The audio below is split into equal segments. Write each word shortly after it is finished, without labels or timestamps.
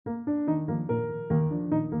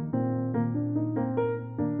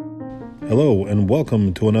Hello and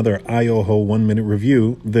welcome to another IOHO 1-minute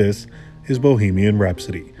review. This is Bohemian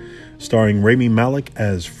Rhapsody, starring Rami Malek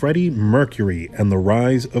as Freddie Mercury and the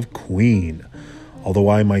rise of Queen. Although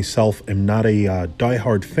I myself am not a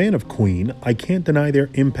diehard fan of Queen, I can't deny their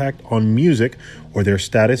impact on music or their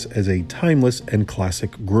status as a timeless and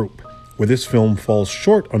classic group. Where this film falls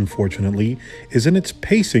short, unfortunately, is in its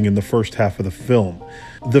pacing in the first half of the film.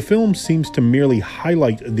 The film seems to merely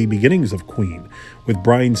highlight the beginnings of Queen, with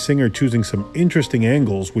Bryan Singer choosing some interesting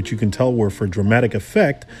angles which you can tell were for dramatic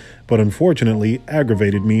effect, but unfortunately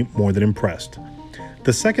aggravated me more than impressed.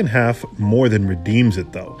 The second half more than redeems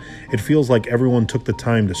it, though. It feels like everyone took the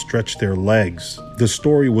time to stretch their legs. The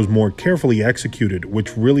story was more carefully executed,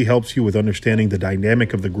 which really helps you with understanding the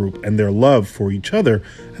dynamic of the group and their love for each other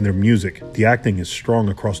and their music. The acting is strong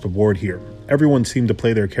across the board here. Everyone seemed to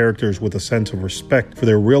play their characters with a sense of respect for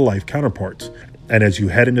their real-life counterparts. And as you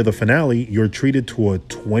head into the finale, you're treated to a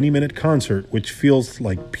 20-minute concert, which feels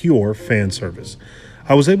like pure fan service.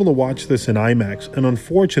 I was able to watch this in IMAX, and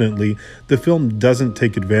unfortunately, the film doesn't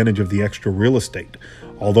take advantage of the extra real estate.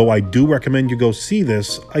 Although I do recommend you go see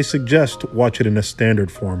this, I suggest watch it in a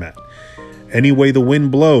standard format. Any way the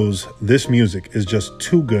wind blows, this music is just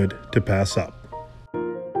too good to pass up.